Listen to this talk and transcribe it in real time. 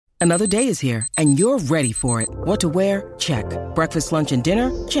Another day is here, and you're ready for it. What to wear? Check. Breakfast, lunch, and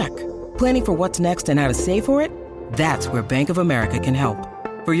dinner? Check. Planning for what's next and how to save for it? That's where Bank of America can help.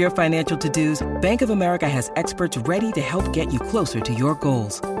 For your financial to-dos, Bank of America has experts ready to help get you closer to your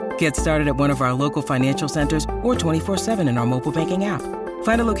goals. Get started at one of our local financial centers or 24/7 in our mobile banking app.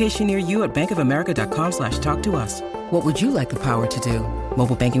 Find a location near you at bankofamerica.com/talktous. What would you like the power to do?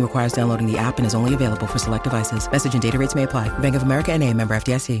 Mobile banking requires downloading the app and is only available for select devices. Message and data rates may apply. Bank of America N.A., member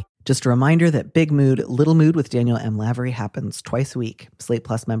FDIC. Just a reminder that Big Mood, Little Mood with Daniel M. Lavery happens twice a week. Slate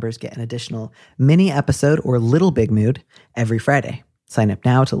Plus members get an additional mini episode or Little Big Mood every Friday. Sign up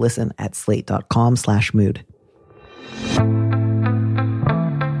now to listen at slate.com/mood.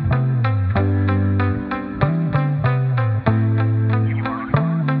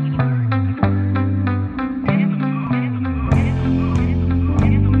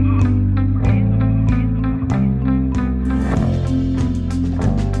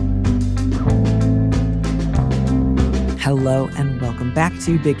 Hello and welcome back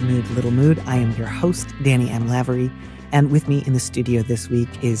to Big Mood, Little Mood. I am your host, Danny M. Lavery, and with me in the studio this week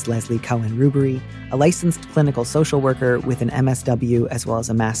is Leslie Cohen-Rubery, a licensed clinical social worker with an MSW as well as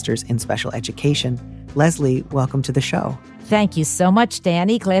a master's in special education. Leslie, welcome to the show. Thank you so much,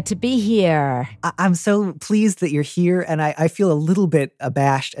 Danny. Glad to be here. I'm so pleased that you're here, and I feel a little bit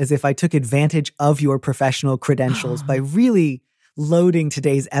abashed as if I took advantage of your professional credentials by really loading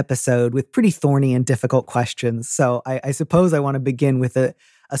today's episode with pretty thorny and difficult questions. So I suppose I want to begin with a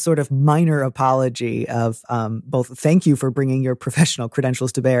sort of minor apology of both thank you for bringing your professional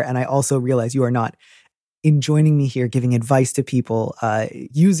credentials to bear, and I also realize you are not in joining me here giving advice to people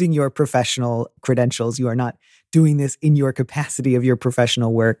using your professional credentials. You are not doing this in your capacity of your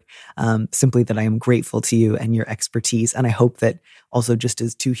professional work, simply that I am grateful to you and your expertise. And I hope that also just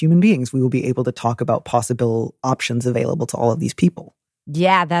as two human beings, we will be able to talk about possible options available to all of these people.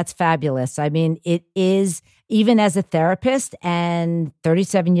 Yeah, that's fabulous. I mean, it is, even as a therapist and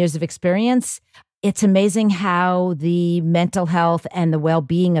 37 years of experience, it's amazing how the mental health and the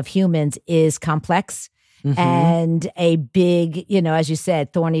well-being of humans is complex and a big, as you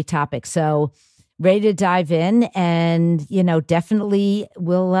said, thorny topic. So ready to dive in, and definitely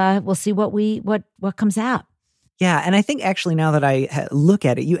we'll see what comes out. Yeah, and I think actually now that I look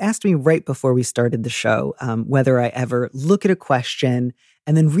at it, you asked me right before we started the show whether I ever look at a question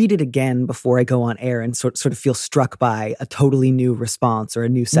and then read it again before I go on air and sort of feel struck by a totally new response or a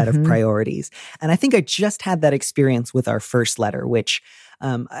new set of priorities. And I think I just had that experience with our first letter, which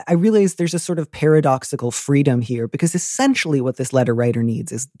I realize there's a sort of paradoxical freedom here, because essentially what this letter writer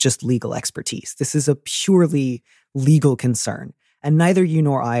needs is just legal expertise. This is a purely legal concern. And neither you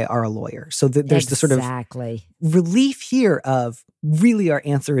nor I are a lawyer. So there's the sort of relief here of really our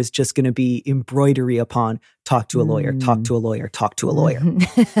answer is just going to be embroidery upon talk to a lawyer, talk to a lawyer, talk to a lawyer.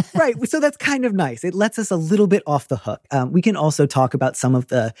 Right. So that's kind of nice. It lets us a little bit off the hook. We can also talk about some of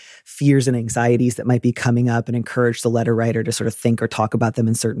the fears and anxieties that might be coming up and encourage the letter writer to sort of think or talk about them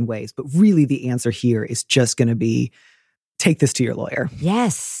in certain ways. But really the answer here is just going to be take this to your lawyer.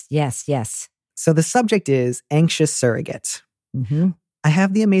 Yes, yes, yes. So the subject is anxious surrogate. I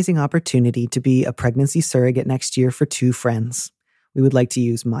have the amazing opportunity to be a pregnancy surrogate next year for 2 friends. We would like to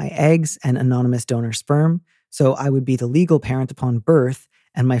use my eggs and anonymous donor sperm, so I would be the legal parent upon birth,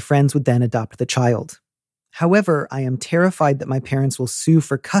 and my friends would then adopt the child. However, I am terrified that my parents will sue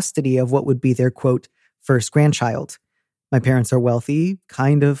for custody of what would be their, quote, first grandchild. My parents are wealthy,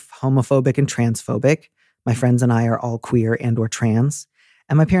 kind of homophobic and transphobic. My friends and I are all queer and or trans,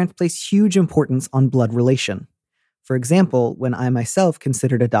 and my parents place huge importance on blood relation. For example, when I myself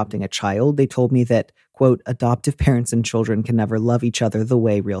considered adopting a child, they told me that, quote, adoptive parents and children can never love each other the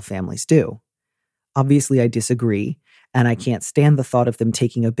way real families do. Obviously, I disagree, and I can't stand the thought of them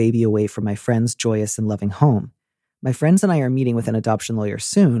taking a baby away from my friend's joyous and loving home. My friends and I are meeting with an adoption lawyer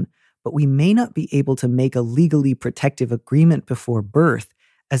soon, but we may not be able to make a legally protective agreement before birth,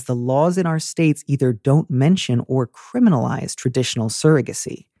 as the laws in our states either don't mention or criminalize traditional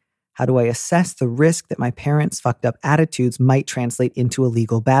surrogacy. How do I assess the risk that my parents' fucked up attitudes might translate into a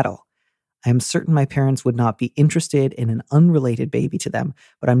legal battle? I am certain my parents would not be interested in an unrelated baby to them,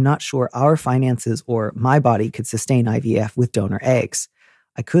 but I'm not sure our finances or my body could sustain IVF with donor eggs.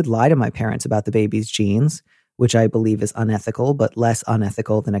 I could lie to my parents about the baby's genes, which I believe is unethical, but less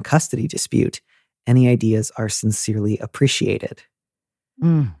unethical than a custody dispute. Any ideas are sincerely appreciated.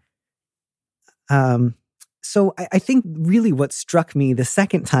 So I think really what struck me the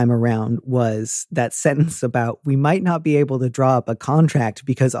second time around was that sentence about we might not be able to draw up a contract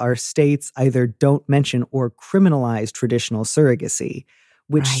because our states either don't mention or criminalize traditional surrogacy,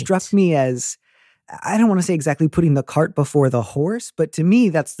 which struck me as I don't want to say exactly putting the cart before the horse, but to me,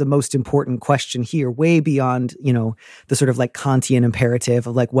 that's the most important question here, way beyond, the sort of like Kantian imperative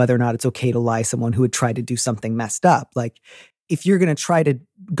of like whether or not it's okay to lie someone who would try to do something messed up. Like, if you're going to try to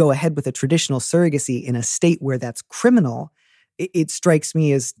go ahead with a traditional surrogacy in a state where that's criminal, it strikes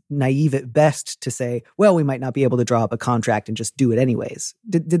me as naive at best to say, well, we might not be able to draw up a contract and just do it anyways.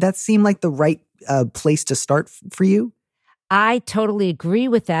 Did that seem like the right place to start for you? I totally agree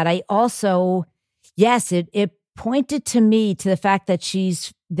with that. I also, yes, it pointed to me to the fact that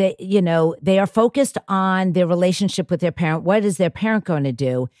they are focused on their relationship with their parent. What is their parent going to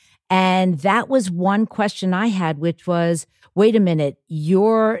do? And that was one question I had, which was, wait a minute,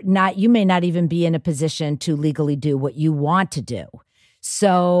 you may not even be in a position to legally do what you want to do.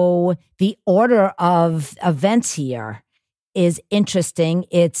 So the order of events here is interesting.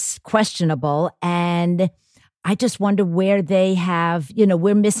 It's questionable. And I just wonder where they have,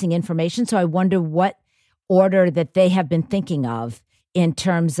 we're missing information. So I wonder what order that they have been thinking of in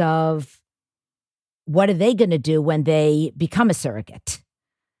terms of what are they going to do when they become a surrogate?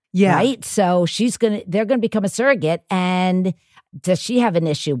 Yeah. Right. So they're going to become a surrogate. And does she have an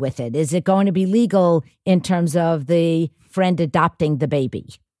issue with it? Is it going to be legal in terms of the friend adopting the baby?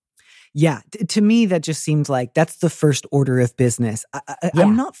 Yeah. To me, that just seems like that's the first order of business.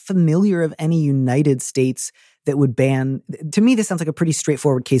 I'm not familiar of any United States that would ban. To me, this sounds like a pretty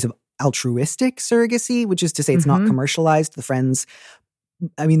straightforward case of altruistic surrogacy, which is to say it's not commercialized. The friends,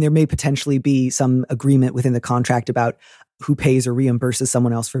 there may potentially be some agreement within the contract about who pays or reimburses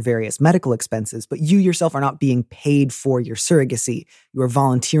someone else for various medical expenses, but you yourself are not being paid for your surrogacy. You are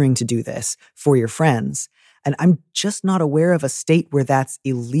volunteering to do this for your friends. And I'm just not aware of a state where that's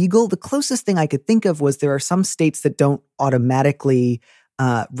illegal. The closest thing I could think of was there are some states that don't automatically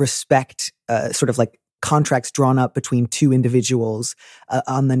respect sort of like contracts drawn up between two individuals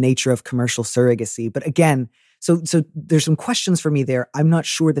on the nature of commercial surrogacy. But again, so there's some questions for me there. I'm not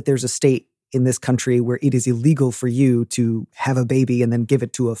sure that there's a state in this country where it is illegal for you to have a baby and then give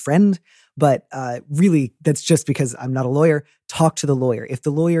it to a friend. But really, that's just because I'm not a lawyer. Talk to the lawyer. If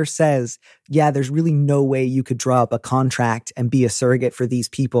the lawyer says, yeah, there's really no way you could draw up a contract and be a surrogate for these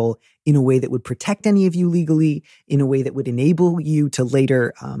people in a way that would protect any of you legally, in a way that would enable you to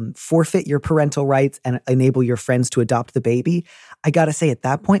later forfeit your parental rights and enable your friends to adopt the baby, I got to say at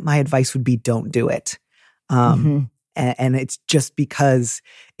that point, my advice would be don't do it. And it's just because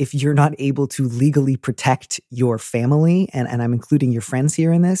if you're not able to legally protect your family, and I'm including your friends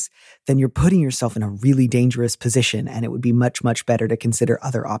here in this, then you're putting yourself in a really dangerous position. And it would be much, much better to consider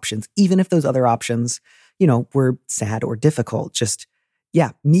other options, even if those other options, were sad or difficult. Just,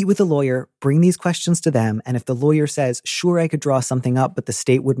 meet with a lawyer, bring these questions to them. And if the lawyer says, sure, I could draw something up, but the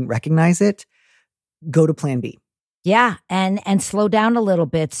state wouldn't recognize it, go to plan B. Yeah. And slow down a little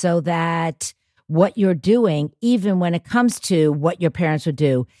bit so that what you're doing, even when it comes to what your parents would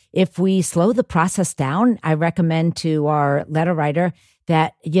do, if we slow the process down, I recommend to our letter writer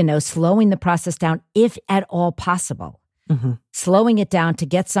that, slowing the process down, if at all possible, slowing it down to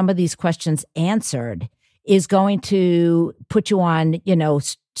get some of these questions answered is going to put you on,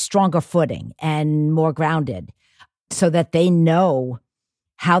 stronger footing and more grounded so that they know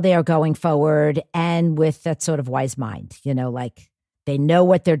how they are going forward and with that sort of wise mind, they know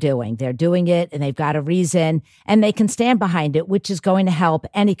what they're doing. They're doing it and they've got a reason and they can stand behind it, which is going to help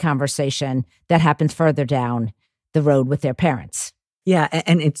any conversation that happens further down the road with their parents. Yeah.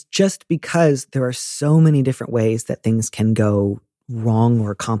 And it's just because there are so many different ways that things can go wrong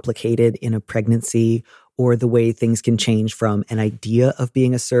or complicated in a pregnancy, or the way things can change from an idea of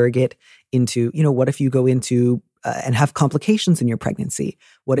being a surrogate into, what if you go into and have complications in your pregnancy?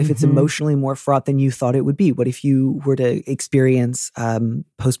 What if it's emotionally more fraught than you thought it would be? What if you were to experience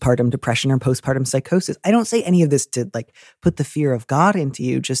postpartum depression or postpartum psychosis? I don't say any of this to put the fear of God into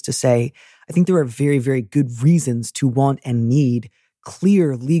you, just to say, I think there are very, very good reasons to want and need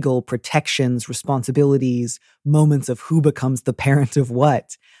clear legal protections, responsibilities, moments of who becomes the parent of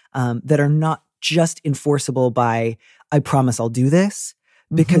what, that are not just enforceable by, I promise I'll do this.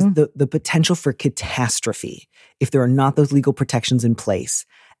 Because the potential for catastrophe, if there are not those legal protections in place,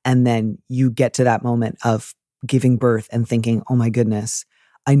 and then you get to that moment of giving birth and thinking, oh my goodness,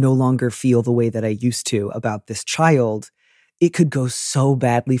 I no longer feel the way that I used to about this child, it could go so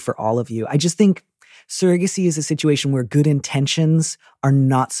badly for all of you. I just think surrogacy is a situation where good intentions are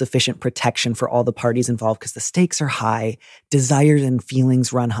not sufficient protection for all the parties involved because the stakes are high, desires and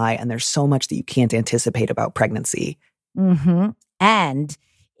feelings run high, and there's so much that you can't anticipate about pregnancy. And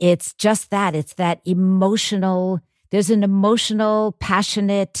it's just that. It's that emotional, there's an emotional,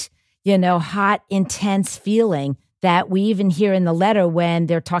 passionate, hot, intense feeling that we even hear in the letter when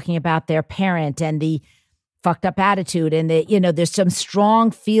they're talking about their parent and the fucked up attitude and there's some strong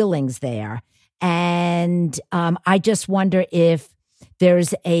feelings there. And I just wonder if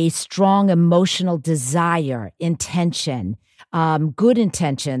there's a strong emotional desire, intention, good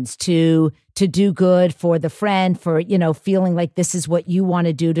intentions to do good for the friend, for, feeling like this is what you want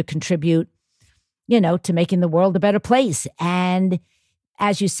to do to contribute, to making the world a better place. And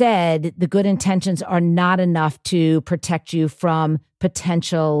as you said, the good intentions are not enough to protect you from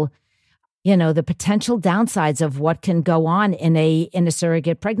potential, the potential downsides of what can go on in a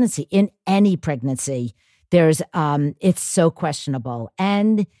surrogate pregnancy, in any pregnancy. There's, it's so questionable.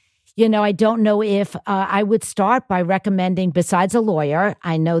 And, I don't know if I would start by recommending, besides a lawyer,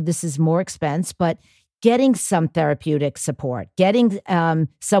 I know this is more expense, but getting some therapeutic support, getting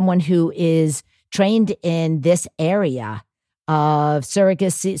someone who is trained in this area of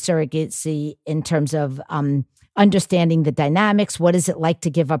surrogacy in terms of understanding the dynamics. What is it like to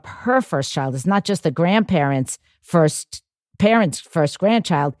give up her first child? It's not just the grandparents' first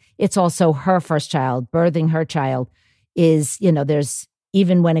grandchild. It's also her first child. Birthing her child is, there's,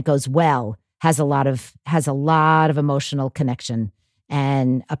 even when it goes well, has a lot of emotional connection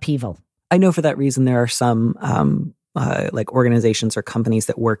and upheaval. I know for that reason there are some like organizations or companies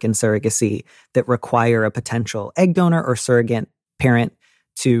that work in surrogacy that require a potential egg donor or surrogate parent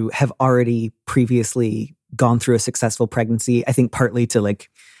to have already previously gone through a successful pregnancy. I think partly to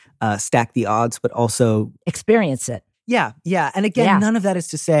stack the odds, but also experience it. Yeah. And again, none of that is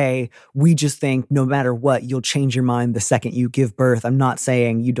to say we just think no matter what, you'll change your mind the second you give birth. I'm not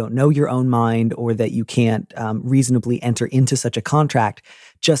saying you don't know your own mind or that you can't reasonably enter into such a contract.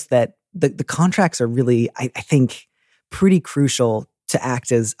 Just that the contracts are really, I think, pretty crucial to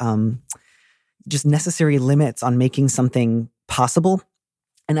act as just necessary limits on making something possible.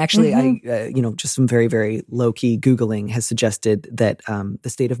 And actually, just some very, very low-key Googling has suggested that the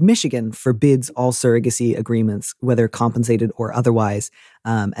state of Michigan forbids all surrogacy agreements, whether compensated or otherwise,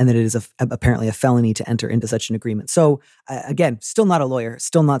 and that it is apparently a felony to enter into such an agreement. So again, still not a lawyer,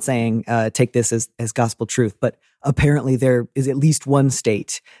 still not saying take this as gospel truth, but apparently there is at least one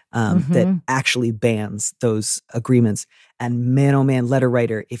state that actually bans those agreements. And man, oh man, letter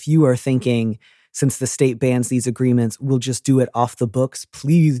writer, if you are thinking, since the state bans these agreements, we'll just do it off the books,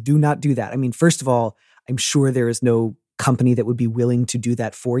 please do not do that. I mean, first of all, I'm sure there is no company that would be willing to do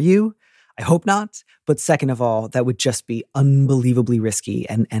that for you. I hope not. But second of all, that would just be unbelievably risky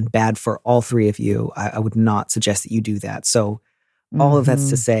and bad for all three of you. I would not suggest that you do that. So all of that's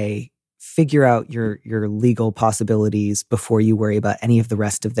to say, figure out your legal possibilities before you worry about any of the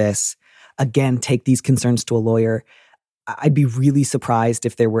rest of this. Again, take these concerns to a lawyer. I'd be really surprised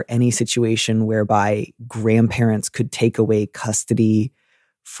if there were any situation whereby grandparents could take away custody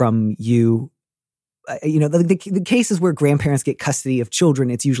from you. The cases where grandparents get custody of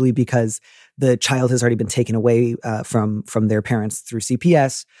children, it's usually because the child has already been taken away from their parents through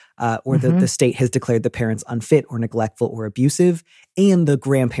CPS, or the state has declared the parents unfit or neglectful or abusive, and the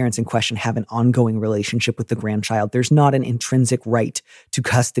grandparents in question have an ongoing relationship with the grandchild. There's not an intrinsic right to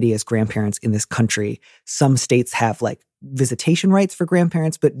custody as grandparents in this country. Some states have visitation rights for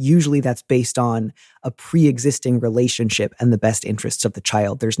grandparents, but usually that's based on a pre-existing relationship and the best interests of the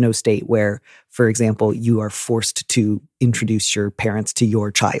child. There's no state where, for example, you are forced to introduce your parents to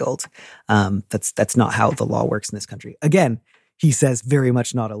your child. That's not how the law works in this country. Again, he says very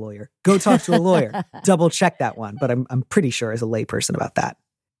much not a lawyer. Go talk to a lawyer. Double check that one. But I'm pretty sure as a layperson about that.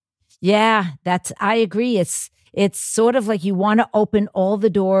 Yeah, I agree. It's sort of like you want to open all the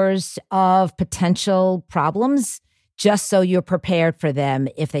doors of potential problems just so you're prepared for them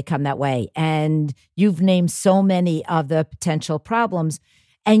if they come that way. And you've named so many of the potential problems,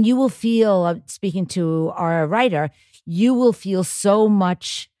 and you will feel, speaking to our writer, you will feel so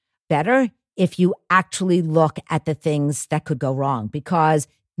much better if you actually look at the things that could go wrong. Because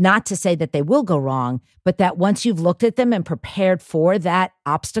not to say that they will go wrong, but that once you've looked at them and prepared for that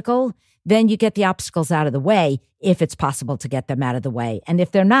obstacle, then you get the obstacles out of the way if it's possible to get them out of the way. And if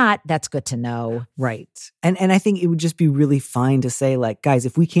they're not, that's good to know. Right. And I think it would just be really fine to say, guys,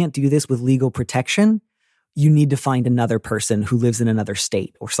 if we can't do this with legal protection, you need to find another person who lives in another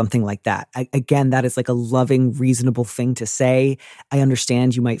state or something like that. Again, that is a loving, reasonable thing to say. I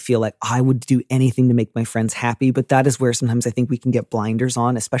understand you might feel like I would do anything to make my friends happy, but that is where sometimes I think we can get blinders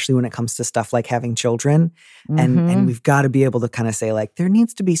on, especially when it comes to stuff like having children. And we've got to be able to kind of say there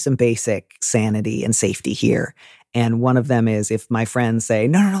needs to be some basic sanity and safety here. And one of them is if my friends say,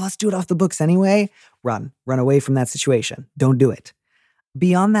 no, let's do it off the books anyway, run away from that situation. Don't do it.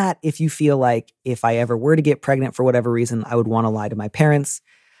 Beyond that, if you feel like if I ever were to get pregnant for whatever reason, I would want to lie to my parents,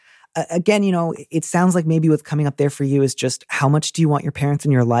 Again, it sounds like maybe what's coming up there for you is just how much do you want your parents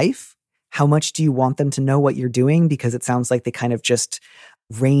in your life? How much do you want them to know what you're doing? Because it sounds like they kind of just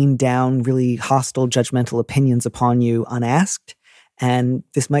rain down really hostile, judgmental opinions upon you unasked. And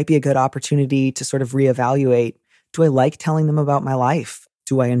this might be a good opportunity to sort of reevaluate, do I like telling them about my life?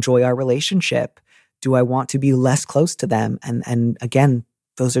 Do I enjoy our relationship? Do I want to be less close to them? And again,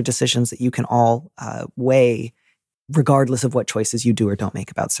 those are decisions that you can all weigh regardless of what choices you do or don't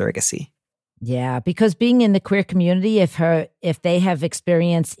make about surrogacy. Yeah, because being in the queer community, if they have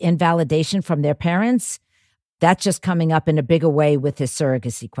experienced invalidation from their parents, that's just coming up in a bigger way with this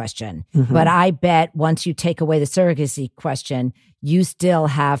surrogacy question. Mm-hmm. But I bet once you take away the surrogacy question, you still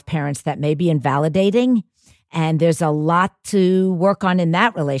have parents that may be invalidating. And there's a lot to work on in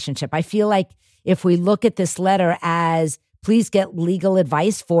that relationship. I feel like if we look at this letter as, please get legal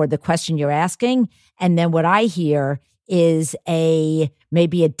advice for the question you're asking, and then what I hear is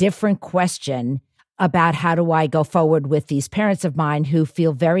maybe a different question about how do I go forward with these parents of mine who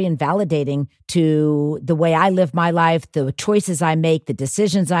feel very invalidating to the way I live my life, the choices I make, the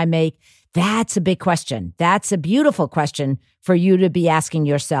decisions I make. That's a big question. That's a beautiful question for you to be asking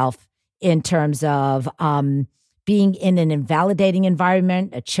yourself in terms of being in an invalidating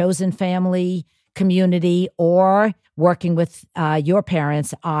environment, a chosen family, community, or working with your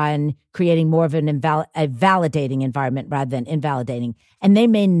parents on creating more of a validating environment rather than invalidating. And they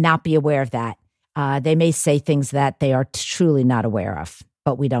may not be aware of that. They may say things that they are truly not aware of,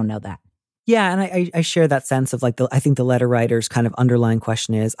 but we don't know that. Yeah, and I share that sense of I think the letter writer's kind of underlying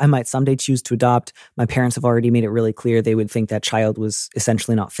question is, I might someday choose to adopt. My parents have already made it really clear they would think that child was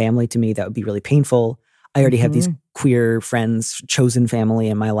essentially not family to me. That would be really painful. I already have these queer friends, chosen family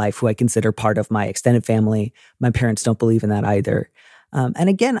in my life who I consider part of my extended family. My parents don't believe in that either. And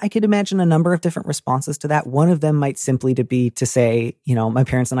again, I could imagine a number of different responses to that. One of them might simply be to say, my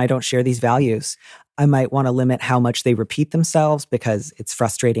parents and I don't share these values. I might want to limit how much they repeat themselves because it's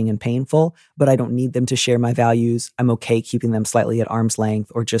frustrating and painful, but I don't need them to share my values. I'm okay keeping them slightly at arm's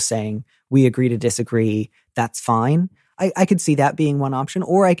length or just saying, we agree to disagree. That's fine. I could see that being one option,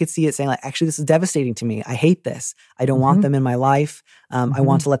 or I could see it saying actually, this is devastating to me. I hate this. I don't want them in my life. I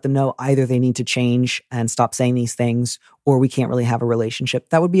want to let them know either they need to change and stop saying these things, or we can't really have a relationship.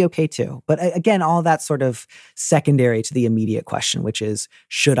 That would be okay too. But again, all that's sort of secondary to the immediate question, which is,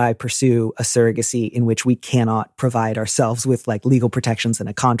 should I pursue a surrogacy in which we cannot provide ourselves with legal protections and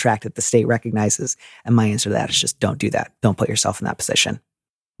a contract that the state recognizes? And my answer to that is just don't do that. Don't put yourself in that position.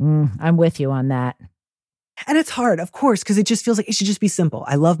 I'm with you on that. And it's hard, of course, because it just feels like it should just be simple.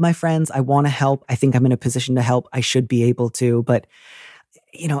 I love my friends. I want to help. I think I'm in a position to help. I should be able to. But,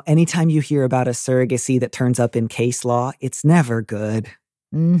 anytime you hear about a surrogacy that turns up in case law, it's never good.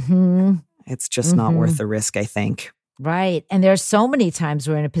 It's just not worth the risk, I think. Right. And there are so many times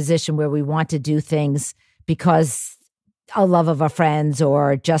we're in a position where we want to do things because a love of our friends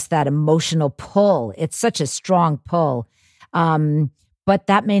or just that emotional pull. It's such a strong pull. But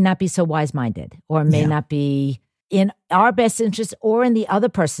that may not be so wise-minded or may not be in our best interest or in the other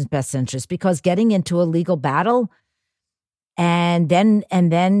person's best interest, because getting into a legal battle and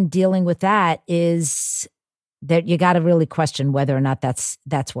then dealing with that is that you got to really question whether or not that's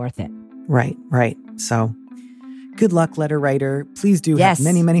worth it. Right. So good luck, letter writer. Please do have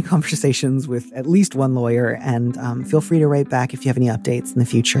many, many conversations with at least one lawyer, and feel free to write back if you have any updates in the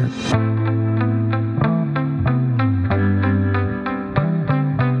future.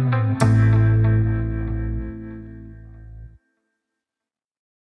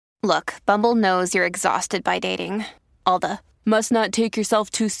 Look, Bumble knows you're exhausted by dating. All the, must not take yourself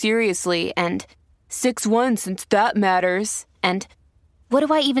too seriously, and 6'1" since that matters. And what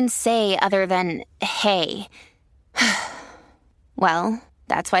do I even say other than, hey? Well,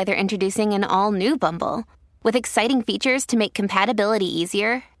 that's why they're introducing an all-new Bumble, with exciting features to make compatibility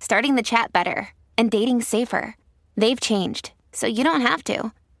easier, starting the chat better, and dating safer. They've changed, so you don't have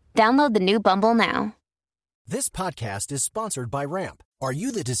to. Download the new Bumble now. This podcast is sponsored by Ramp. Are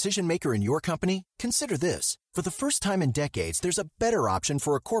you the decision maker in your company? Consider this. For the first time in decades, there's a better option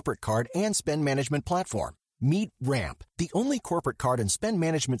for a corporate card and spend management platform. Meet Ramp, the only corporate card and spend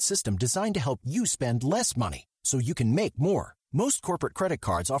management system designed to help you spend less money so you can make more. Most corporate credit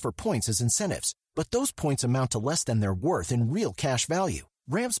cards offer points as incentives, but those points amount to less than their worth in real cash value.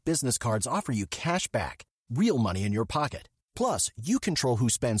 Ramp's business cards offer you cash back, real money in your pocket. Plus, you control who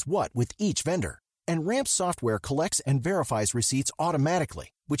spends what with each vendor. And Ramp software collects and verifies receipts automatically,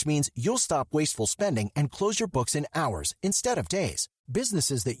 which means you'll stop wasteful spending and close your books in hours instead of days.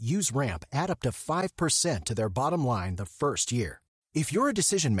 Businesses that use Ramp add up to 5% to their bottom line the first year. If you're a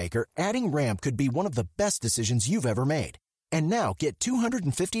decision maker, adding Ramp could be one of the best decisions you've ever made. And now get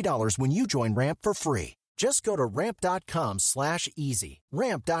 $250 when you join Ramp for free. Just go to ramp.com/easy.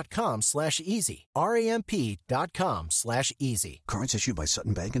 Ramp.com/easy. RAMP.com/easy. Cards issued by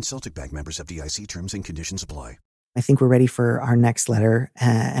Sutton Bank and Celtic Bank, members of FDIC. Terms and conditions apply. I think we're ready for our next letter.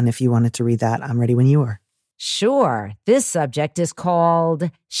 And if you wanted to read that, I'm ready when you are. Sure. This subject is called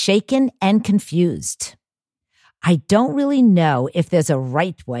Shaken and Confused. I don't really know if there's a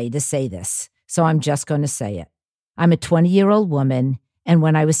right way to say this, so I'm just going to say it. I'm a 20-year-old woman, and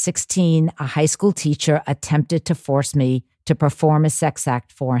when I was 16, a high school teacher attempted to force me to perform a sex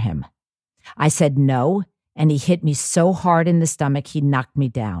act for him. I said no, and he hit me so hard in the stomach he knocked me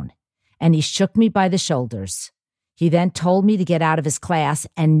down, and he shook me by the shoulders. He then told me to get out of his class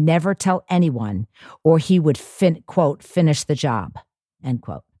and never tell anyone, or he would, quote, finish the job, end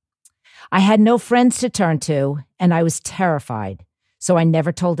quote. I had no friends to turn to, and I was terrified, so I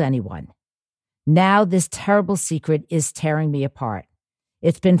never told anyone. Now this terrible secret is tearing me apart.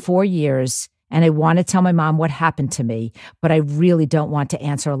 It's been 4 years, and I want to tell my mom what happened to me, but I really don't want to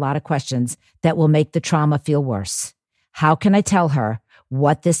answer a lot of questions that will make the trauma feel worse. How can I tell her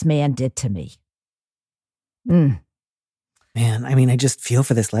what this man did to me? Man, I mean, I just feel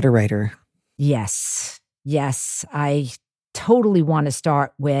for this letter writer. Yes. I totally want to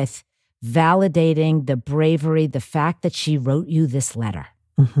start with validating the bravery, the fact that she wrote you this letter.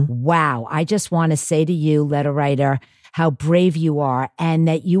 Mm-hmm. Wow. I just want to say to you, letter writer, how brave you are, and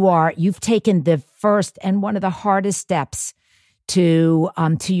that you've taken the first and one of the hardest steps to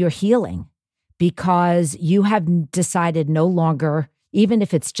your healing, because you have decided no longer, even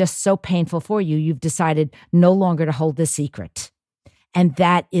if it's just so painful for you, you've decided no longer to hold this secret. And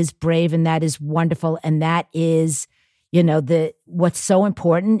that is brave, and that is wonderful. And that is, what's so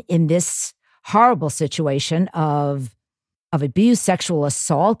important in this horrible situation of abuse, sexual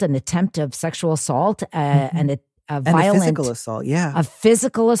assault, an attempt of sexual assault, and a violent physical assault, a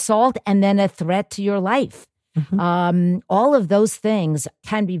physical assault, and then a threat to your life. Mm-hmm. All of those things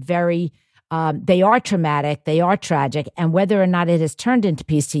can be very, they are traumatic, they are tragic, and whether or not it has turned into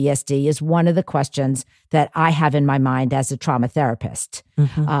PTSD is one of the questions that I have in my mind as a trauma therapist.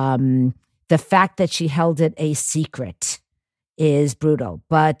 Mm-hmm. The fact that she held it a secret is brutal.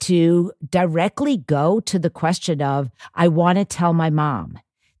 But to directly go to the question of, I want to tell my mom,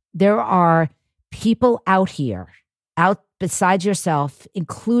 there are people out besides yourself,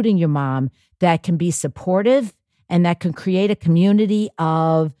 including your mom, that can be supportive and that can create a community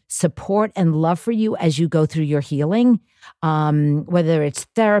of support and love for you as you go through your healing, whether it's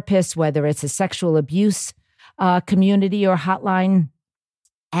therapists, whether it's a sexual abuse community or hotline,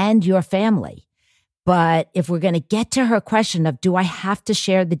 and your family. But if we're going to get to her question of, do I have to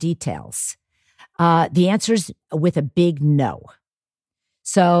share the details? The answer is with a big no.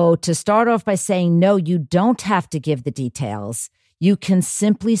 So to start off by saying, no, you don't have to give the details. You can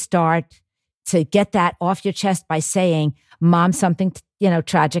simply start to get that off your chest by saying, Mom, something,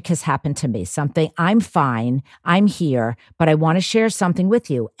 tragic has happened to me. Something, I'm fine. I'm here, but I want to share something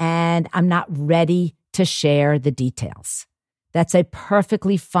with you. And I'm not ready to share the details. That's a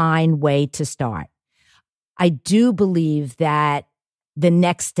perfectly fine way to start. I do believe that the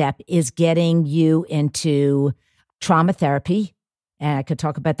next step is getting you into trauma therapy. And I could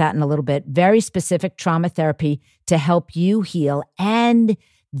talk about that in a little bit. Very specific trauma therapy to help you heal. And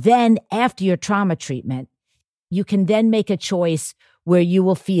then after your trauma treatment, you can then make a choice where you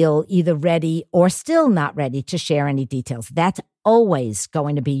will feel either ready or still not ready to share any details. That's always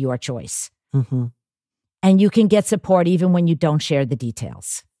going to be your choice. Mm-hmm. And you can get support even when you don't share the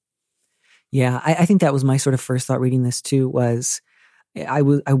details. Yeah, I think that was my sort of first thought reading this too, was I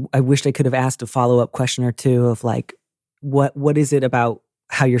wished I could have asked a follow-up question or two of like, what is it about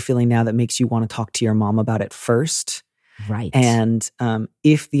how you're feeling now that makes you want to talk to your mom about it first? Right. And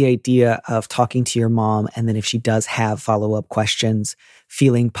if the idea of talking to your mom, and then if she does have follow-up questions,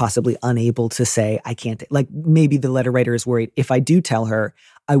 feeling possibly unable to say, I can't, like maybe the letter writer is worried, if I do tell her,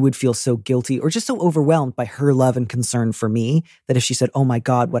 I would feel so guilty or just so overwhelmed by her love and concern for me that if she said, oh my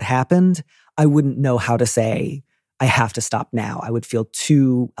God, what happened? I wouldn't know how to say, I have to stop now. I would feel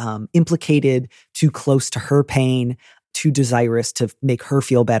too implicated, too close to her pain, too desirous to make her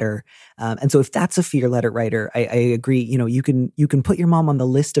feel better. And so if that's a fear letter writer, I agree. You can put your mom on the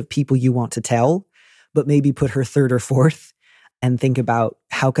list of people you want to tell, but maybe put her third or fourth and think about,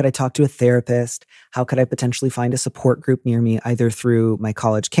 how could I talk to a therapist? How could I potentially find a support group near me, either through my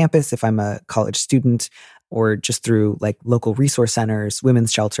college campus, if I'm a college student, or just through like local resource centers,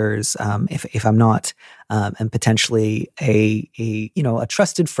 women's shelters, if I'm not, and potentially a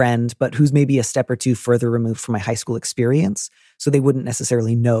trusted friend, but who's maybe a step or two further removed from my high school experience. So they wouldn't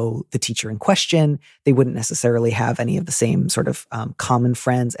necessarily know the teacher in question. They wouldn't necessarily have any of the same sort of common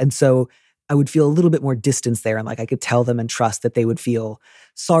friends. And so I would feel a little bit more distance there. And like I could tell them and trust that they would feel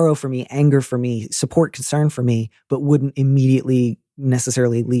sorrow for me, anger for me, support, concern for me, but wouldn't immediately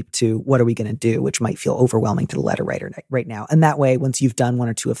necessarily leap to what are we going to do, which might feel overwhelming to the letter writer right now. And that way, once you've done one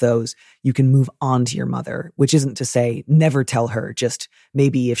or two of those, you can move on to your mother, which isn't to say never tell her, just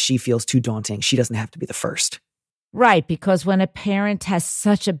maybe if she feels too daunting, she doesn't have to be the first. Right, because when a parent has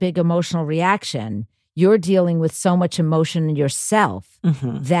such a big emotional reaction, you're dealing with so much emotion in yourself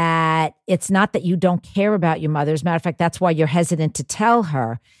that it's not that you don't care about your mother. As a matter of fact, that's why you're hesitant to tell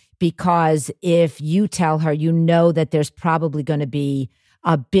her, because if you tell her, you know that there's probably going to be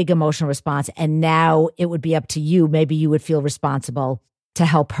a big emotional response. And now it would be up to you. Maybe you would feel responsible to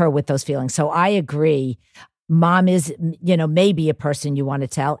help her with those feelings. So I agree. Mom is, maybe a person you want to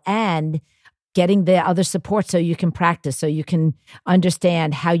tell, and getting the other support so you can practice, so you can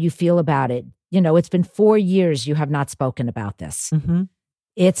understand how you feel about it. It's been 4 years you have not spoken about this.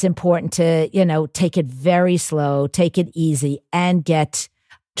 It's important to, take it very slow, take it easy, and get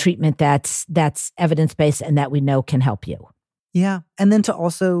treatment that's evidence-based and that we know can help you. Yeah. And then to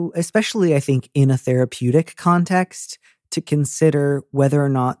also, especially I think in a therapeutic context, to consider whether or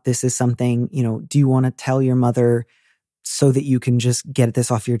not this is something, do you want to tell your mother so that you can just get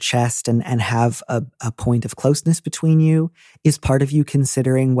this off your chest and have a point of closeness between you? Is part of you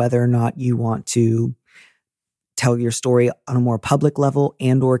considering whether or not you want to tell your story on a more public level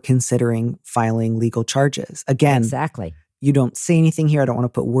and or considering filing legal charges? Again, exactly. You don't say anything here. I don't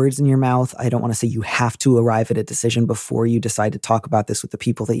want to put words in your mouth. I don't want to say you have to arrive at a decision before you decide to talk about this with the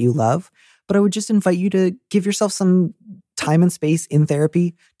people that you love. But I would just invite you to give yourself some time and space in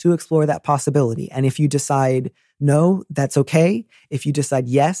therapy to explore that possibility. And if you decide no, that's okay. If you decide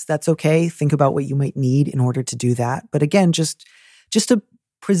yes, that's okay. Think about what you might need in order to do that. But again, just to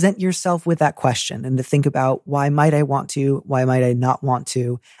present yourself with that question and to think about, why might I want to? Why might I not want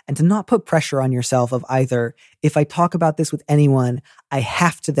to? And to not put pressure on yourself of either, if I talk about this with anyone, I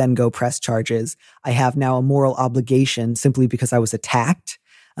have to then go press charges. I have now a moral obligation simply because I was attacked.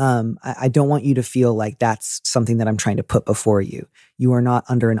 I don't want you to feel like that's something that I'm trying to put before you. You are not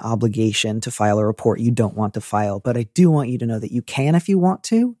under an obligation to file a report you don't want to file, but I do want you to know that you can if you want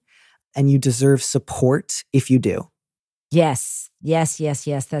to, and you deserve support if you do. Yes.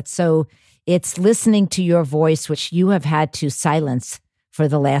 That's so, it's listening to your voice, which you have had to silence for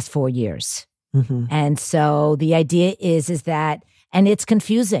the last 4 years. And so the idea is that, and it's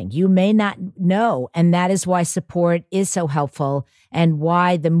confusing. You may not know. And that is why support is so helpful and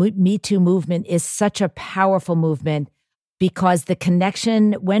why the Me Too movement is such a powerful movement, because the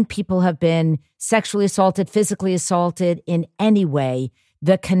connection when people have been sexually assaulted, physically assaulted in any way,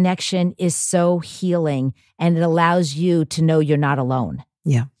 the connection is so healing and it allows you to know you're not alone.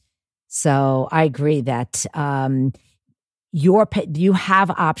 Yeah. So I agree that you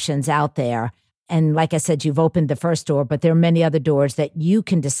have options out there. And like I said, you've opened the first door, but there are many other doors that you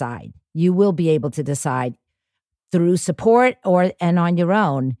can decide. You will be able to decide through support and on your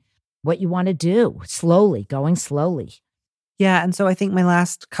own what you want to do, going slowly. Yeah. And so I think my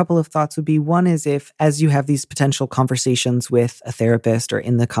last couple of thoughts would be, one is, if as you have these potential conversations with a therapist or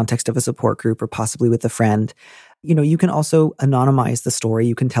in the context of a support group or possibly with a friend, you can also anonymize the story.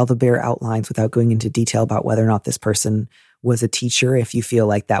 You can tell the bare outlines without going into detail about whether or not this person was a teacher, if you feel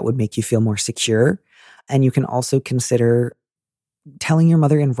like that would make you feel more secure. And you can also consider telling your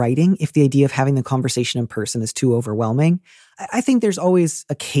mother in writing if the idea of having the conversation in person is too overwhelming. I think there's always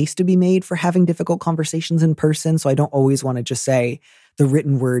a case to be made for having difficult conversations in person. So I don't always want to just say the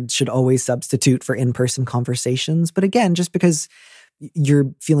written word should always substitute for in-person conversations. But again, just because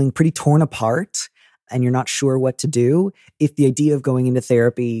you're feeling pretty torn apart and you're not sure what to do, if the idea of going into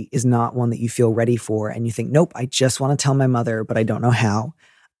therapy is not one that you feel ready for and you think, nope, I just want to tell my mother, but I don't know how,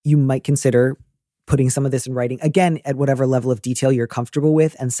 you might consider putting some of this in writing, again, at whatever level of detail you're comfortable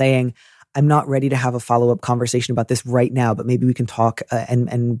with, and saying, I'm not ready to have a follow-up conversation about this right now, but maybe we can talk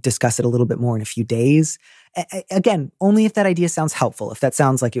and discuss it a little bit more in a few days. Again, only if that idea sounds helpful. If that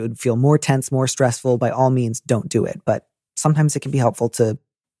sounds like it would feel more tense, more stressful, by all means, don't do it. But sometimes it can be helpful to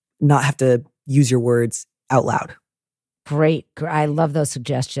not have to use your words out loud. Great. I love those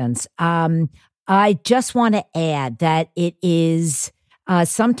suggestions. I just want to add that it is...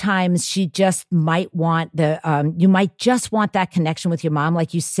 sometimes she just might want you might just want that connection with your mom.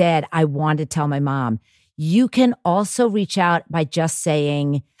 Like you said, I want to tell my mom. You can also reach out by just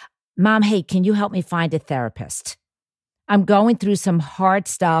saying, Mom, hey, can you help me find a therapist? I'm going through some hard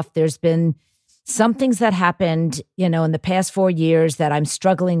stuff. There's been some things that happened, in the past 4 years that I'm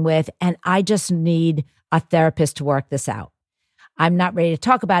struggling with, and I just need a therapist to work this out. I'm not ready to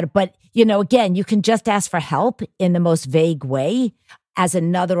talk about it, but, again, you can just ask for help in the most vague way as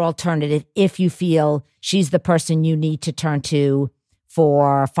another alternative if you feel she's the person you need to turn to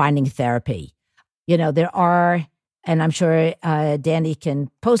for finding therapy. There are, and I'm sure Danny can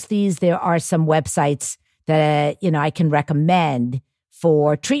post these, there are some websites that, I can recommend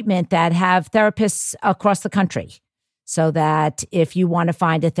for treatment that have therapists across the country. So that if you want to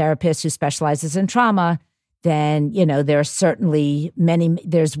find a therapist who specializes in trauma, then, there are certainly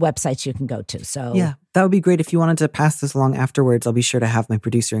there's websites you can go to. So yeah, that would be great. If you wanted to pass this along afterwards, I'll be sure to have my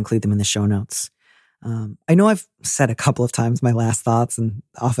producer include them in the show notes. I know I've said a couple of times my last thoughts, and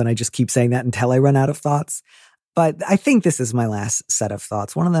often I just keep saying that until I run out of thoughts. But I think this is my last set of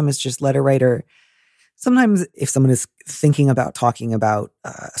thoughts. One of them is just letter writer. Sometimes if someone is thinking about talking about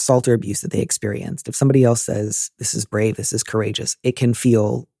assault or abuse that they experienced, if somebody else says, this is brave, this is courageous, it can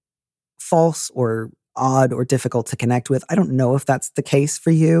feel false or odd or difficult to connect with. I don't know if that's the case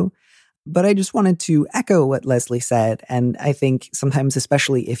for you, but I just wanted to echo what Leslie said. And I think sometimes,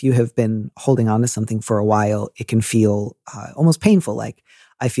 especially if you have been holding on to something for a while, it can feel almost painful. Like,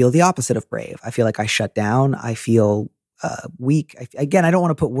 I feel the opposite of brave. I feel like I shut down. I feel weak. Again, I don't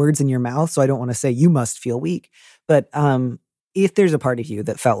want to put words in your mouth, so I don't want to say you must feel weak. But if there's a part of you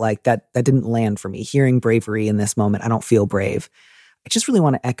that felt like that didn't land for me, hearing bravery in this moment, I don't feel brave. I just really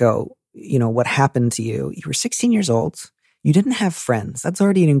want to echo, what happened to you. You were 16 years old. You didn't have friends. That's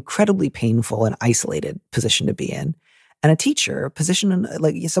already an incredibly painful and isolated position to be in. And a teacher, a position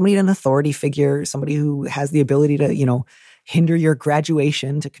like somebody, an authority figure, somebody who has the ability to, hinder your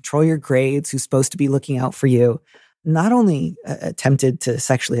graduation, to control your grades, who's supposed to be looking out for you, not only attempted to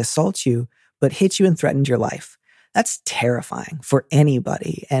sexually assault you, but hit you and threatened your life. That's terrifying for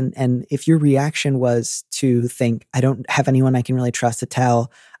anybody. And if your reaction was to think, I don't have anyone I can really trust to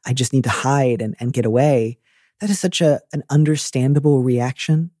tell, I just need to hide and get away, that is such an understandable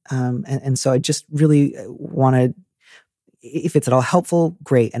reaction. And so I just really want to, if it's at all helpful,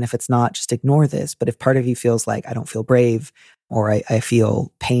 great. And if it's not, just ignore this. But if part of you feels like I don't feel brave, or I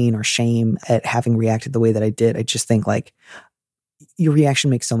feel pain or shame at having reacted the way that I did, I just think like your reaction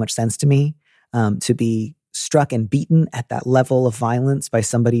makes so much sense to me. To be struck and beaten at that level of violence by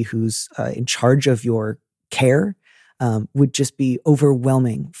somebody who's in charge of your care would just be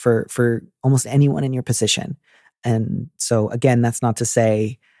overwhelming for almost anyone in your position. And so again, that's not to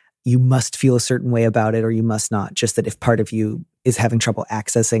say you must feel a certain way about it or you must not, just that if part of you is having trouble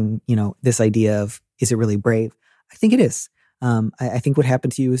accessing, this idea of, is it really brave? I think it is. I think what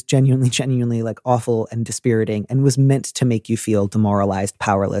happened to you is genuinely like awful and dispiriting and was meant to make you feel demoralized,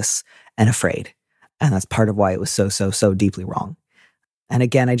 powerless, and afraid. And that's part of why it was so deeply wrong. And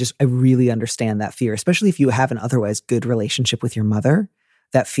again, I really understand that fear, especially if you have an otherwise good relationship with your mother.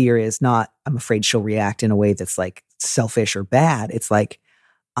 That fear is not, I'm afraid she'll react in a way that's like selfish or bad. It's like,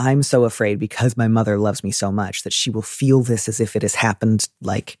 I'm so afraid because my mother loves me so much that she will feel this as if it has happened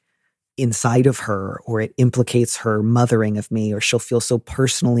like inside of her, or it implicates her mothering of me, or she'll feel so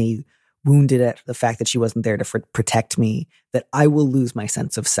personally wounded at the fact that she wasn't there to protect me that I will lose my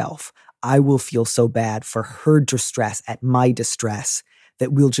sense of self. I will feel so bad for her distress at my distress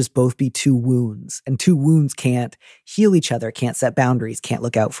that we'll just both be two wounds, and two wounds can't heal each other, can't set boundaries, can't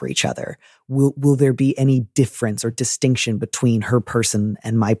look out for each other. Will there be any difference or distinction between her person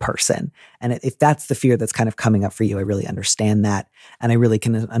and my person? And if that's the fear that's kind of coming up for you, I really understand that. And I really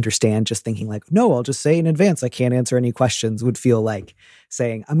can understand just thinking like, no, I'll just say in advance, I can't answer any questions, would feel like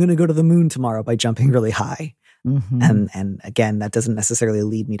saying, I'm going to go to the moon tomorrow by jumping really high. Mm-hmm. And again, that doesn't necessarily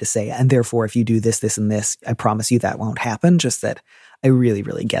lead me to say, and therefore, if you do this, this, and this, I promise you that won't happen. Just that I really,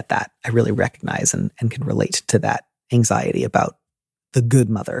 really get that. I really recognize and can relate to that anxiety about the good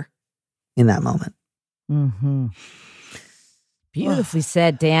mother in that moment. Mm-hmm. Beautifully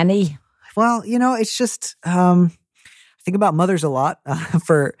said, Danny. Well, it's just, I think about mothers a lot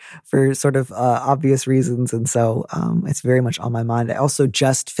for sort of obvious reasons. And so it's very much on my mind. I also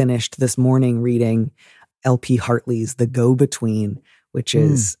just finished this morning reading L.P. Hartley's The Go-Between, which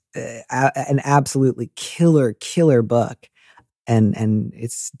is an absolutely killer book. And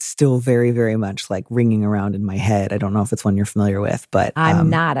it's still very, very much like ringing around in my head. I don't know if it's one you're familiar with, but I'm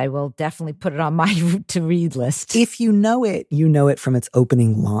not. I will definitely put it on my to-read list. If you know it from its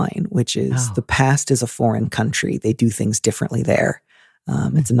opening line, which is, the past is a foreign country. They do things differently there.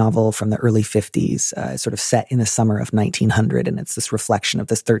 It's a novel from the early 50s, sort of set in the summer of 1900. And it's this reflection of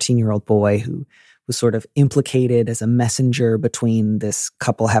this 13-year-old boy who was sort of implicated as a messenger between this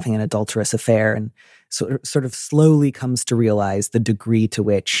couple having an adulterous affair, and sort of slowly comes to realize the degree to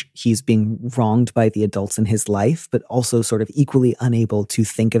which he's being wronged by the adults in his life, but also sort of equally unable to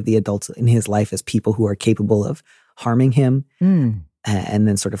think of the adults in his life as people who are capable of harming him. And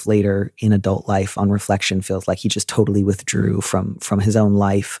then sort of later in adult life, on reflection, feels like he just totally withdrew from his own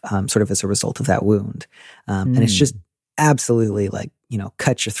life, sort of as a result of that wound. And it's just absolutely like,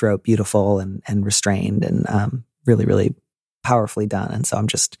 cut your throat, beautiful and restrained, and really, really powerfully done. And so I'm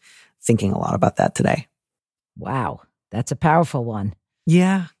just thinking a lot about that today. Wow. That's a powerful one.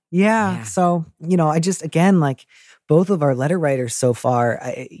 Yeah. So, I just, again, like both of our letter writers so far,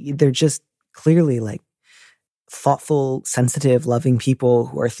 they're just clearly like thoughtful, sensitive, loving people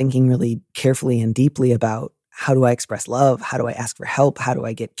who are thinking really carefully and deeply about, how do I express love? How do I ask for help? How do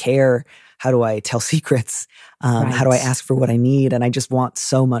I get care? How do I tell secrets? How do I ask for what I need? And I just want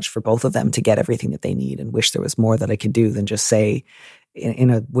so much for both of them to get everything that they need, and wish there was more that I could do than just say in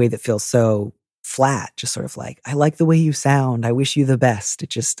a way that feels so flat, just sort of like, I like the way you sound. I wish you the best. It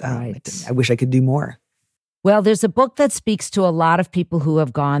just, I wish I could do more. Well, there's a book that speaks to a lot of people who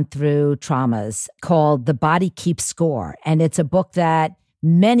have gone through traumas called The Body Keeps Score. And it's a book that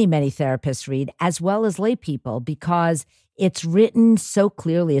many, many therapists read, as well as lay people, because it's written so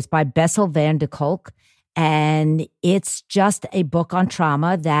clearly. It's by Bessel van der Kolk, and it's just a book on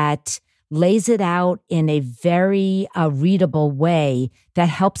trauma that lays it out in a very readable way that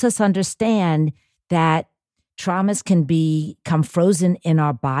helps us understand that traumas can become frozen in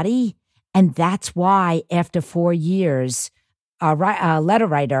our body. And that's why after 4 years, a letter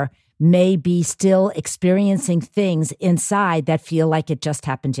writer may be still experiencing things inside that feel like it just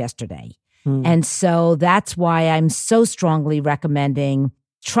happened yesterday. And so that's why I'm so strongly recommending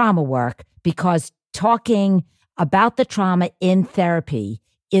trauma work, because talking about the trauma in therapy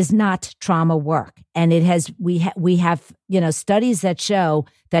is not trauma work. And it has, we have, studies that show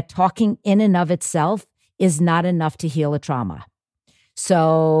that talking in and of itself is not enough to heal a trauma.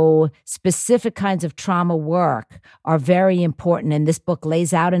 So specific kinds of trauma work are very important. And this book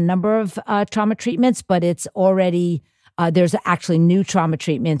lays out a number of trauma treatments, but it's already, there's actually new trauma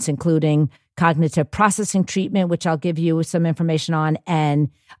treatments, including cognitive processing treatment, which I'll give you some information on, and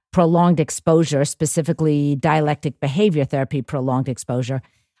prolonged exposure, specifically dialectic behavior therapy, prolonged exposure,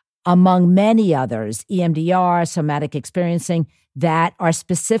 among many others, EMDR, somatic experiencing, that are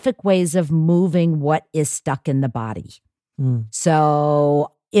specific ways of moving what is stuck in the body.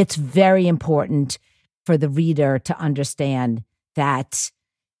 So it's very important for the reader to understand that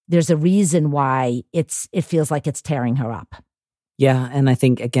there's a reason why it feels like it's tearing her up. Yeah. And I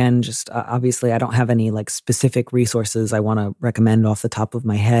think, again, just obviously I don't have any like specific resources I want to recommend off the top of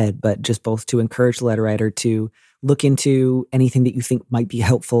my head, but just both to encourage the letter writer to look into anything that you think might be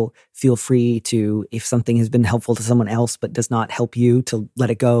helpful. Feel free to, if something has been helpful to someone else but does not help you, to let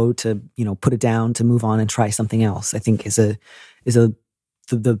it go, to, put it down, to move on and try something else, I think is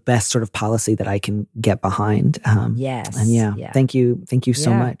the best sort of policy that I can get behind. Yes. And thank you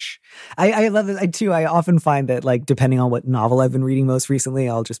so much. I love it too. I often find that, like, depending on what novel I've been reading most recently,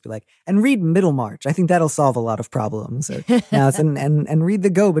 I'll just be like, and read Middlemarch. I think that'll solve a lot of problems. Or, and read The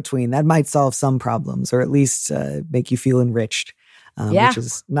Go-Between. That might solve some problems, or at least make you feel enriched. Which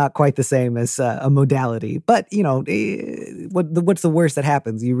is not quite the same as a modality. But, what's the worst that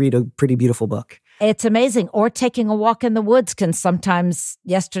happens? You read a pretty beautiful book. It's amazing. Or taking a walk in the woods can sometimes.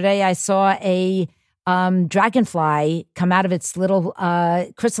 Yesterday, I saw a dragonfly come out of its little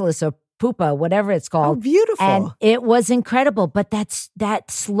chrysalis or pupa, whatever it's called. Oh, beautiful. And it was incredible. But that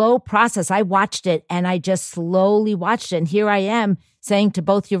slow process. I watched it, and I just slowly watched it. And here I am saying to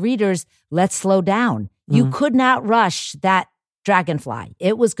both your readers, let's slow down. You could not rush that dragonfly.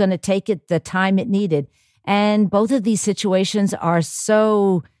 It was going to take it the time it needed. And both of these situations are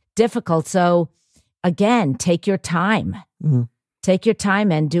so difficult. So again, take your time. Take your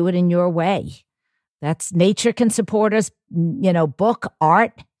time and do it in your way. That's nature can support us, book,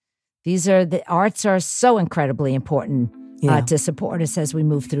 art. The arts are so incredibly important to support us as we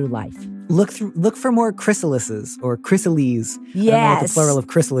move through life. Look for more chrysalises or chrysales. Yes. I don't know what the plural of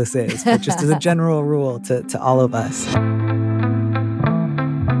chrysalis is, but just as a general rule to all of us.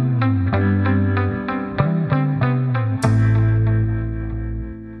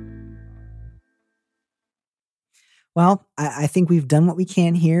 Well, I think we've done what we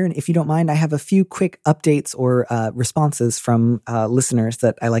can here. And if you don't mind, I have a few quick updates or responses from listeners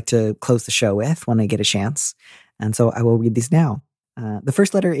that I like to close the show with when I get a chance. And so I will read these now. The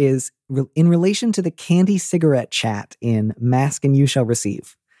first letter is in relation to the candy cigarette chat in Mask and You Shall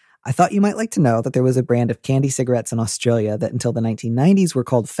Receive. I thought you might like to know that there was a brand of candy cigarettes in Australia that until the 1990s were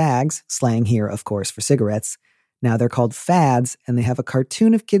called fags, slang here, of course, for cigarettes. Now they're called fads, and they have a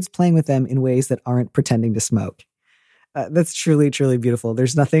cartoon of kids playing with them in ways that aren't pretending to smoke. That's truly, truly beautiful.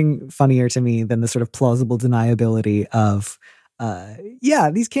 There's nothing funnier to me than the sort of plausible deniability of,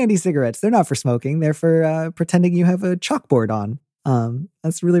 these candy cigarettes, they're not for smoking. They're for pretending you have a chalkboard on.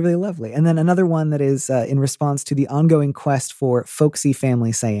 That's really, really lovely. And then another one that is in response to the ongoing quest for folksy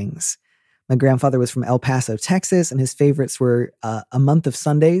family sayings. My grandfather was from El Paso, Texas, and his favorites were a month of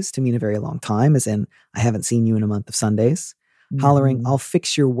Sundays to mean a very long time, as in, I haven't seen you in a month of Sundays. Hollering, I'll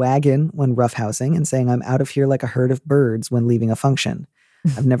fix your wagon when roughhousing, and saying I'm out of here like a herd of birds when leaving a function.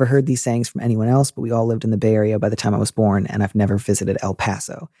 I've never heard these sayings from anyone else, but we all lived in the Bay Area by the time I was born, and I've never visited El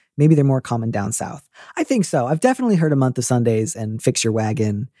Paso. Maybe they're more common down south. I think so. I've definitely heard a month of Sundays and fix your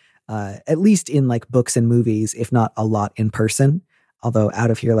wagon, at least in like books and movies, if not a lot in person. Although out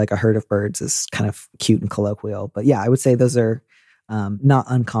of here like a herd of birds is kind of cute and colloquial. But yeah, I would say those are not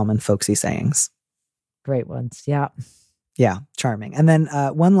uncommon folksy sayings. Great ones. Yeah. Yeah, charming. And then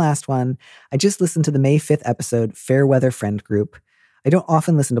one last one. I just listened to the May 5th episode, Fair Weather Friend Group. I don't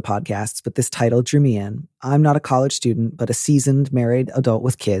often listen to podcasts, but this title drew me in. I'm not a college student, but a seasoned married adult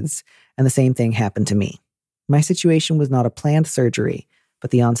with kids, and the same thing happened to me. My situation was not a planned surgery, but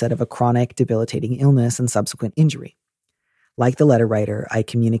the onset of a chronic, debilitating illness and subsequent injury. Like the letter writer, I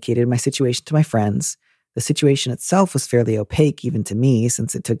communicated my situation to my friends. The situation itself was fairly opaque even to me,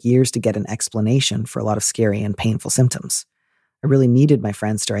 since it took years to get an explanation for a lot of scary and painful symptoms. I really needed my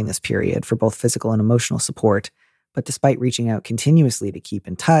friends during this period for both physical and emotional support, but despite reaching out continuously to keep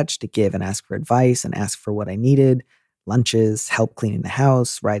in touch, to give and ask for advice and ask for what I needed, lunches, help cleaning the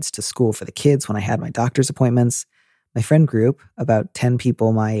house, rides to school for the kids when I had my doctor's appointments, my friend group, about 10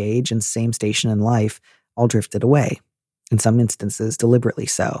 people my age and same station in life, all drifted away. In some instances, deliberately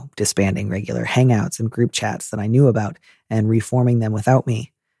so, disbanding regular hangouts and group chats that I knew about and reforming them without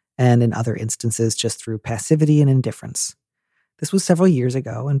me, and in other instances just through passivity and indifference. This was several years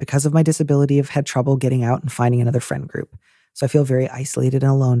ago, and because of my disability, I've had trouble getting out and finding another friend group, so I feel very isolated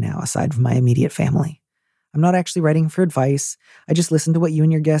and alone now, aside from my immediate family. I'm not actually writing for advice. I just listened to what you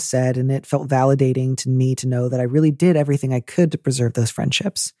and your guest said, and it felt validating to me to know that I really did everything I could to preserve those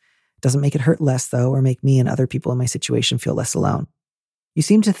friendships. Doesn't make it hurt less, though, or make me and other people in my situation feel less alone. You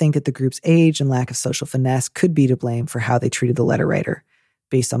seem to think that the group's age and lack of social finesse could be to blame for how they treated the letter writer.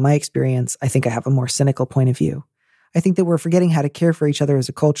 Based on my experience, I think I have a more cynical point of view. I think that we're forgetting how to care for each other as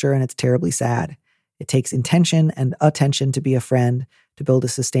a culture, and it's terribly sad. It takes intention and attention to be a friend, to build a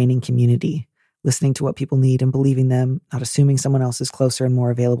sustaining community, listening to what people need and believing them, not assuming someone else is closer and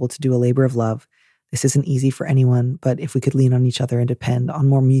more available to do a labor of love. This isn't easy for anyone, but if we could lean on each other and depend on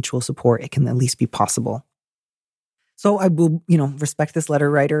more mutual support, it can at least be possible. So I will, respect this letter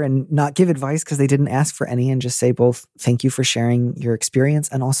writer and not give advice because they didn't ask for any, and just say both thank you for sharing your experience,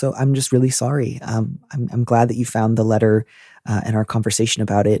 and also I'm just really sorry. I'm glad that you found the letter and our conversation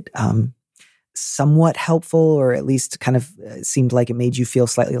about it somewhat helpful, or at least kind of seemed like it made you feel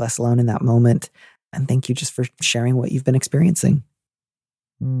slightly less alone in that moment. And thank you just for sharing what you've been experiencing.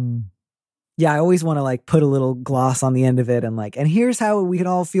 Yeah, I always want to put a little gloss on the end of it and here's how we can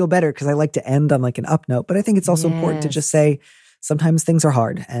all feel better, because I like to end on an up note. But I think it's also important to just say sometimes things are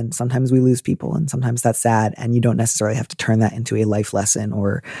hard, and sometimes we lose people, and sometimes that's sad, and you don't necessarily have to turn that into a life lesson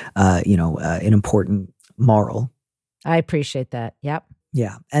or an important moral. I appreciate that. Yep.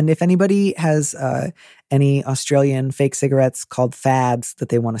 Yeah. And if anybody has any Australian fake cigarettes called fads that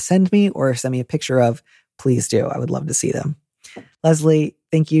they want to send me or send me a picture of, please do. I would love to see them. Leslie,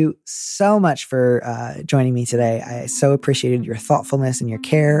 thank you so much for joining me today. I so appreciated your thoughtfulness and your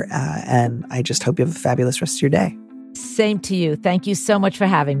care, and I just hope you have a fabulous rest of your day. Same to you. Thank you so much for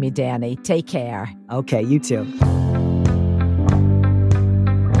having me, Danny. Take care. Okay, you too.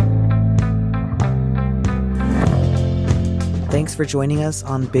 Thanks for joining us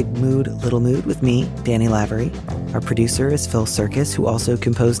on Big Mood, Little Mood with me, Danny Lavery. Our producer is Phil Circus, who also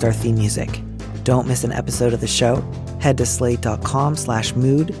composed our theme music. Don't miss an episode of the show. Head to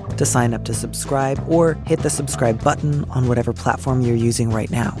slate.com/mood to sign up to subscribe, or hit the subscribe button on whatever platform you're using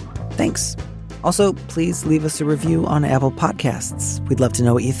right now. Thanks. Also, please leave us a review on Apple Podcasts. We'd love to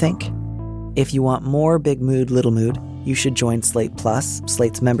know what you think. If you want more Big Mood, Little Mood, you should join Slate Plus,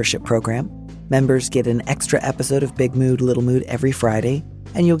 Slate's membership program. Members get an extra episode of Big Mood, Little Mood every Friday,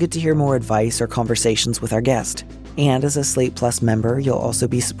 and you'll get to hear more advice or conversations with our guest. And as a Slate Plus member, you'll also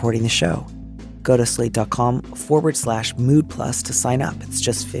be supporting the show. Go to slate.com/mood plus to sign up. It's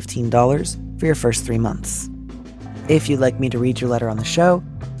just $15 for your first 3 months. If you'd like me to read your letter on the show,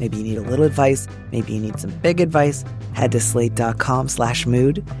 maybe you need a little advice, maybe you need some big advice, head to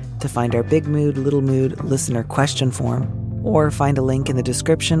slate.com/mood to find our Big Mood, Little Mood listener question form, or find a link in the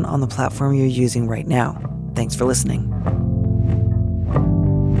description on the platform you're using right now. Thanks for listening.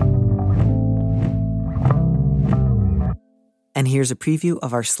 And here's a preview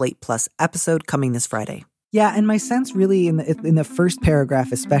of our Slate Plus episode coming this Friday. Yeah, and my sense really in the first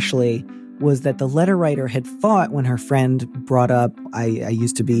paragraph especially was that the letter writer had thought when her friend brought up, I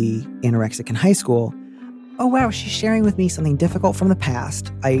used to be anorexic in high school, oh wow, she's sharing with me something difficult from the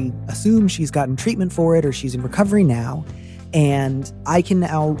past. I assume she's gotten treatment for it or she's in recovery now. And I can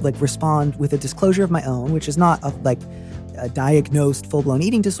now respond with a disclosure of my own, which is not a diagnosed full-blown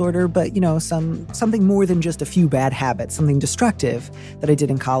eating disorder, but, something more than just a few bad habits, something destructive that I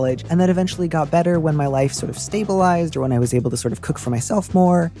did in college and that eventually got better when my life sort of stabilized or when I was able to sort of cook for myself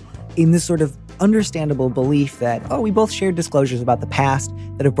more, in this sort of understandable belief that, we both shared disclosures about the past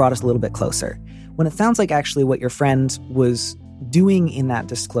that have brought us a little bit closer. When it sounds like actually what your friend was doing in that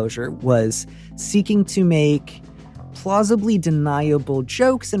disclosure was seeking to make plausibly deniable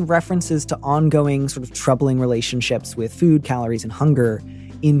jokes and references to ongoing sort of troubling relationships with food, calories, and hunger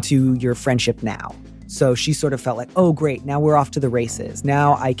into your friendship now. So she sort of felt like, oh, great, now we're off to the races.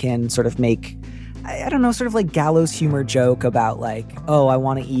 Now I can sort of make, I don't know, sort of like gallows humor joke about oh, I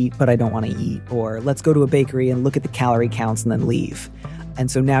want to eat, but I don't want to eat. Or let's go to a bakery and look at the calorie counts and then leave. And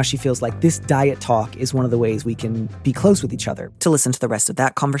so now she feels like this diet talk is one of the ways we can be close with each other. To listen to the rest of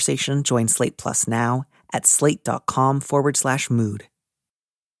that conversation, join Slate Plus now at slate.com/mood.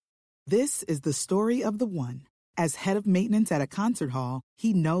 This is the story of the one. As head of maintenance at a concert hall,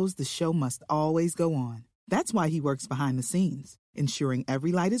 he knows the show must always go on. That's why he works behind the scenes, ensuring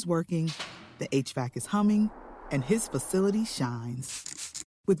every light is working, the HVAC is humming, and his facility shines.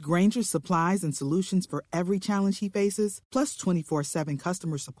 With Grainger's supplies and solutions for every challenge he faces, plus 24/7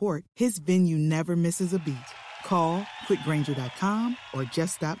 customer support, his venue never misses a beat. Call quickgrainger.com or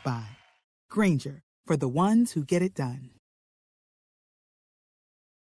just stop by. Grainger, for the ones who get it done.